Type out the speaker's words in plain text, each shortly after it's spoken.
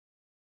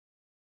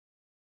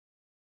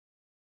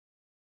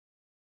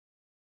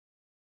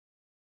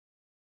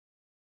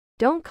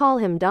Don't call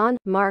him Don.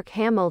 Mark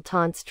Hamill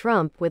taunts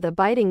Trump with a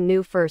biting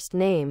new first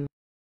name.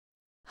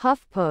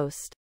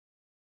 HuffPost.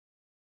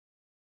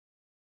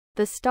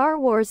 The Star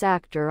Wars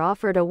actor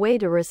offered a way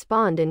to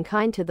respond in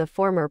kind to the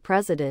former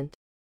president.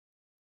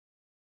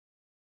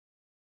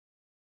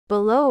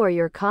 Below are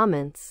your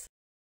comments.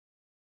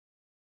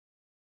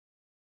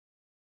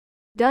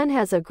 Don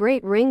has a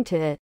great ring to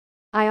it.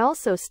 I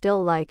also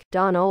still like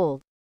Don old.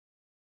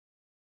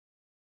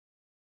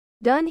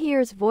 Don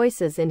hears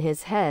voices in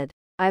his head.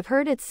 I've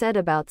heard it said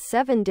about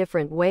 7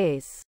 different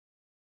ways.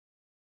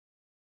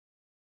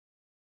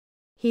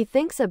 He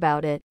thinks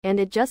about it, and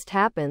it just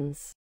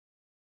happens.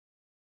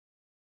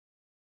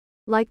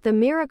 Like the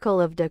miracle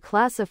of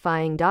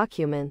declassifying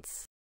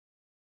documents.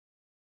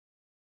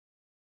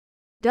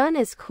 Don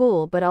is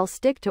cool, but I'll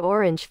stick to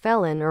orange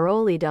felon or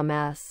Oli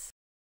dumbass.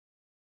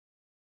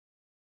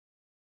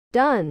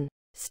 Done,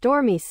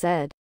 Stormy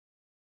said.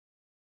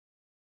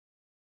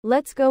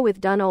 Let's go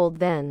with Don old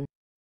then.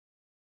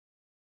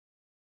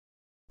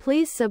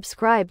 Please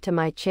subscribe to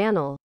my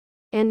channel.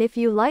 And if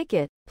you like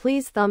it,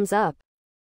 please thumbs up.